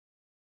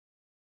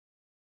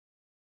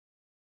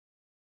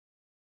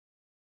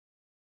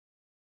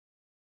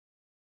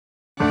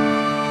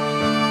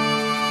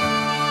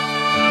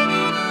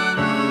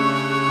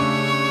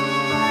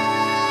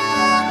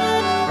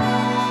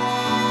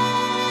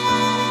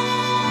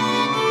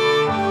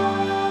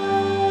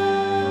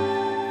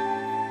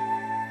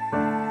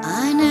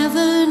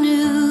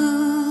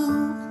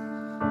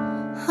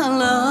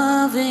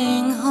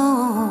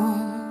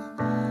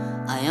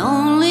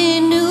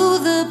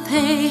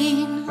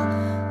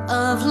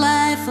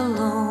life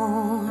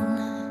alone.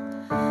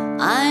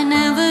 I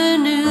never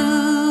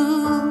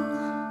knew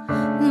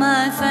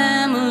my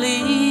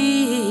family.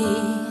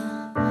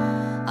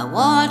 I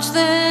watched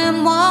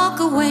them walk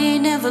away,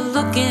 never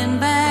looking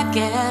back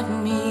at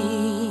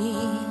me.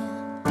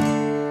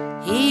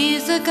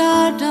 He's a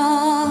guard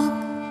dog,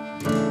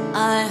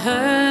 I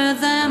heard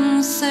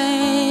them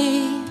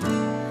say.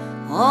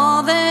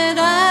 All that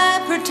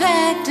I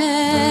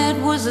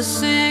protected was a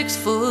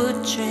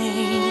 6-foot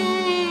chain.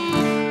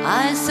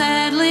 I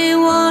sadly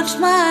watched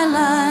my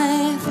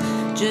life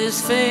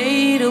just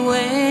fade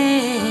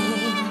away.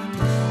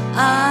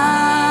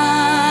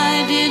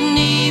 I didn't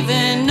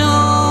even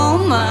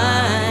know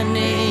my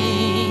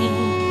name.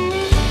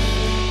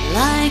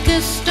 Like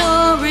a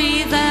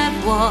story that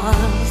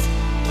was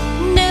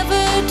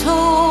never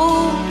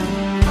told,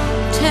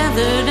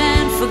 tethered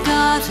and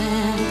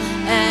forgotten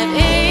at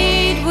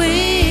 8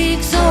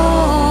 weeks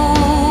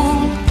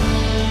old.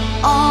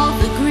 All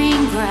the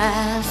green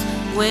grass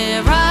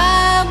where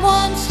I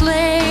once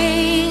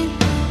lay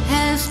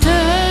has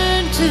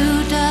turned to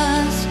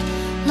dust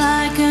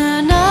like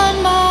an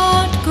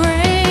unmarked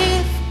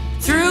grave.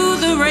 Through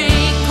the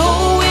rain,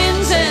 cold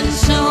winds and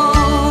snow,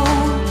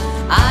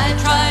 I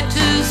tried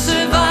to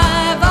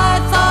survive. I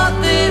thought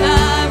that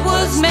I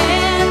was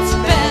man's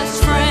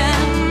best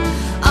friend.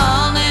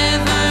 I'll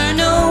never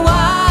know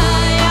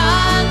why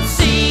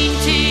unseen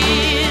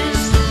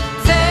tears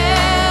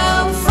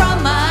fell from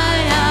my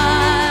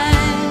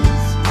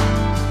eyes.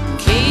 In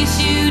case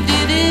you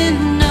didn't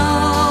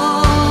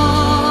know,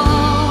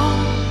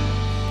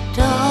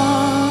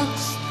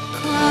 dogs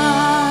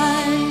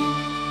cry.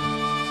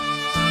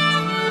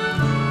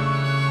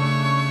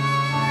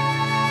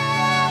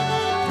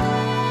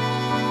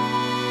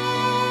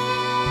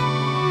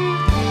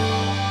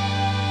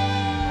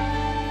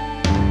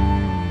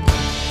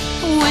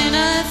 When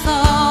I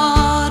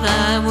thought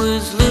I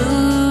was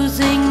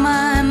losing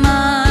my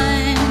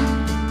mind,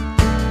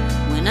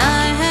 when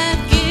I had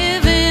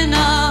given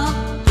up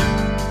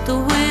the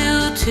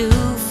will to